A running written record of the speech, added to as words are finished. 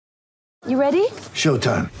You ready?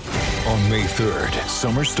 Showtime. On May 3rd,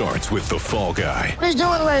 summer starts with The Fall Guy. Let's do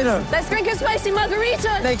it later. Let's drink a spicy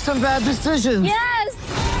margarita. Make some bad decisions. Yes!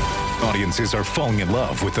 Audiences are falling in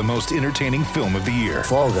love with the most entertaining film of the year.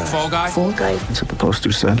 Fall Guy. Fall Guy? Fall guy. That's what the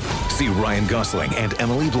poster said. See Ryan Gosling and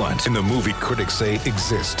Emily Blunt in the movie critics say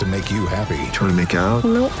exists to make you happy. Trying to make it out?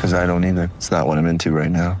 Nope. Because I don't either. It's not what I'm into right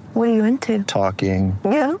now. What are you into? Talking.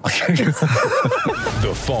 Yeah.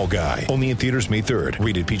 The Fall Guy. Only in theaters May 3rd.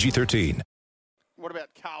 Rated PG-13. What about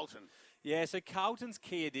Carlton? Yeah, so Carlton's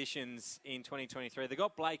key additions in 2023, they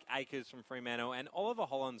got Blake Acres from Fremantle, and Oliver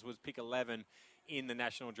Hollands was pick 11 in the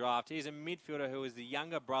national draft. He's a midfielder who is the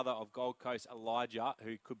younger brother of Gold Coast Elijah,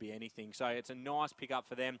 who could be anything. So it's a nice pick-up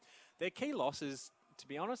for them. Their key losses, to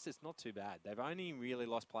be honest, it's not too bad. They've only really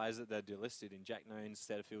lost players that they're delisted in Jack Noons,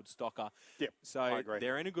 Setterfield, Stocker. Yep, so I agree.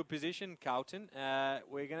 They're in a good position, Carlton.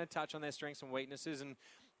 We're going to touch on their strengths and weaknesses, and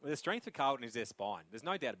the strength of Carlton is their spine. There's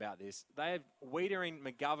no doubt about this. They have Wiedering,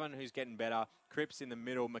 McGovern, who's getting better, Cripps in the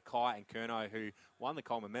middle, Mackay and Curnow, who won the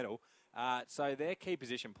Coleman medal. So their key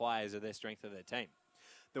position players are their strength of their team.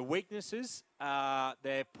 The weaknesses are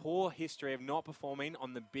their poor history of not performing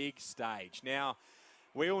on the big stage. Now,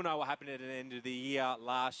 we all know what happened at the end of the year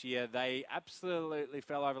last year. They absolutely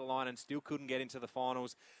fell over the line and still couldn't get into the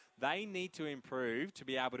finals. They need to improve to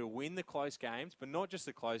be able to win the close games, but not just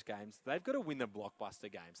the close games. They've got to win the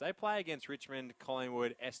blockbuster games. They play against Richmond,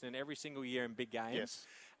 Collingwood, Essendon every single year in big games. Yes.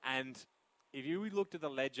 And if you looked at the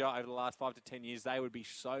ledger over the last 5 to 10 years, they would be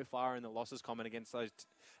so far in the losses column against those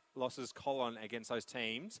against those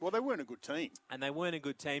teams. Well, they weren't a good team. And they weren't a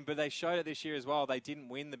good team, but they showed it this year as well. They didn't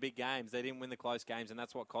win the big games. They didn't win the close games, and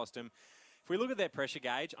that's what cost them. If we look at their pressure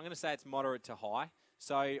gauge, I'm going to say it's moderate to high.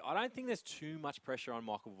 So I don't think there's too much pressure on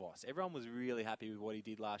Michael Voss. Everyone was really happy with what he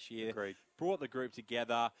did last year. Agreed. Brought the group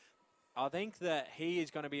together. I think that he is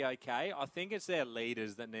going to be okay. I think it's their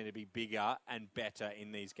leaders that need to be bigger and better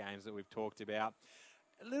in these games that we've talked about.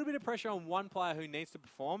 A little bit of pressure on one player who needs to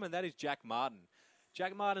perform, and that is Jack Martin.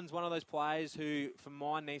 Jack Martin's one of those players who, for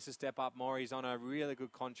mine, needs to step up more. He's on a really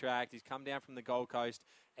good contract. He's come down from the Gold Coast.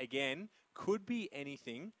 Again, could be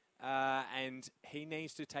anything. And he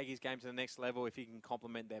needs to take his game to the next level if he can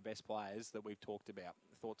complement their best players that we've talked about.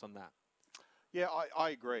 Thoughts on that? Yeah,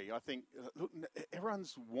 I agree. I think look,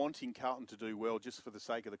 everyone's wanting Carlton to do well just for the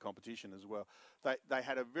sake of the competition as well. They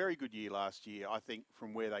had a very good year last year, I think,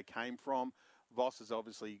 from where they came from. Voss is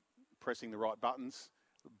obviously pressing the right buttons,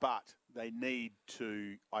 but they need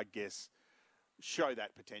to, I guess, show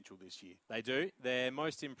that potential this year. They do. They're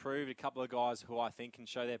most improved. A couple of guys who I think can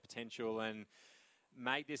show their potential and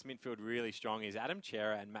make this midfield really strong is Adam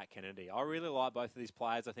Chera and Matt Kennedy. I really like both of these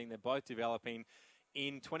players. I think they're both developing.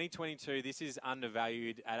 In 2022, this is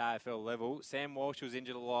undervalued at AFL level. Sam Walsh was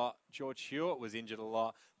injured a lot. George Hewitt was injured a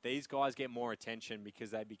lot. These guys get more attention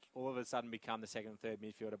because they all of a sudden become the second and third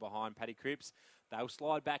midfielder behind Paddy Cripps. They'll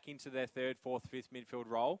slide back into their third, fourth, fifth midfield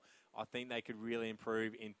role. I think they could really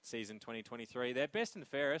improve in season 2023. They're best and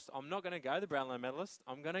fairest. I'm not going to go the Brownlow medalist.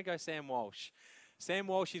 I'm going to go Sam Walsh. Sam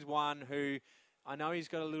Walsh is one who, I know he's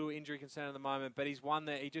got a little injury concern at the moment, but he's one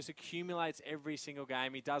that he just accumulates every single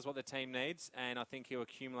game. He does what the team needs, and I think he'll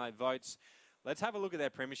accumulate votes. Let's have a look at their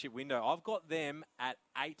premiership window. I've got them at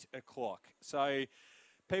 8 o'clock. So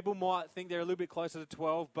people might think they're a little bit closer to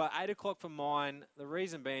 12, but 8 o'clock for mine, the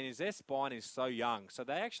reason being is their spine is so young. So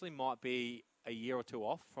they actually might be a year or two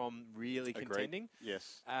off from really contending.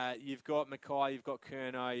 Yes. You've got Mackay, you've got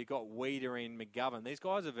Curnow, you've got Wiedering, McGovern. These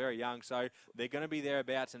guys are very young, so they're going to be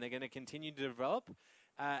thereabouts and they're going to continue to develop.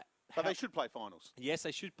 But they should play finals. Yes,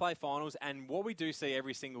 they should play finals. And what we do see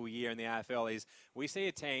every single year in the AFL is we see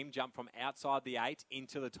a team jump from outside the 8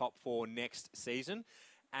 into the top 4 next season.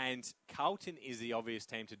 And Carlton is the obvious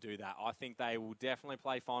team to do that. I think they will definitely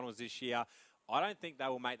play finals this year. I don't think they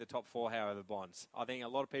will make the top 4, however, Bonds. I think a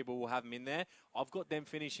lot of people will have them in there. I've got them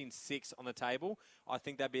finishing 6 on the table. I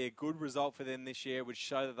think that'd be a good result for them this year, which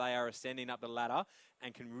show that they are ascending up the ladder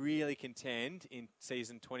and can really contend in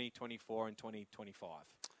season 2024 and 2025.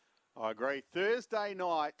 I agree. Thursday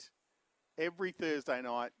night, every Thursday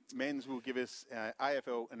night, Men's will give us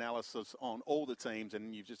AFL analysis on all the teams,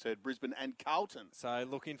 and you've just heard Brisbane and Carlton. So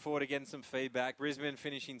looking forward to getting some feedback. Brisbane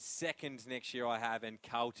finishing 2nd next year, I have, and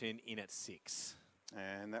Carlton in at 6.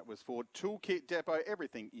 And that was for Toolkit Depot,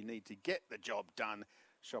 everything you need to get the job done.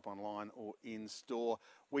 Shop online or in store.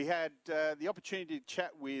 We had the opportunity to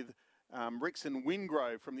chat with Rickson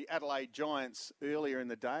Wingrove from the Adelaide Giants earlier in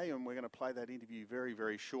the day, and we're going to play that interview very,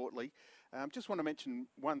 very shortly. Just want to mention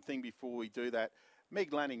one thing before we do that.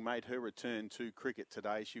 Meg Lanning made her return to cricket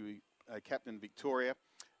today. She captained Victoria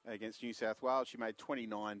against New South Wales. She made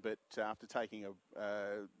 29, but after taking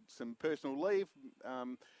some personal leave,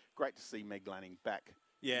 great to see Meg Lanning back.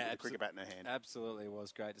 Yeah, with the cricket bat in her hand. Absolutely, it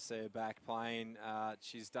was great to see her back playing.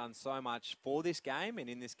 She's done so much for this game and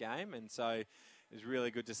in this game, and so it was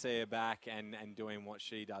really good to see her back and doing what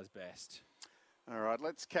she does best. All right,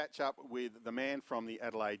 let's catch up with the man from the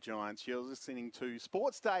Adelaide Giants. You're listening to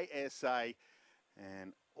Sports Day SA,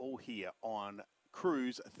 and all here on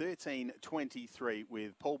Cruise 1323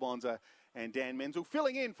 with Paul Bonza and Dan Menzel,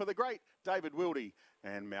 filling in for the great David Wildy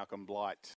and Malcolm Blight.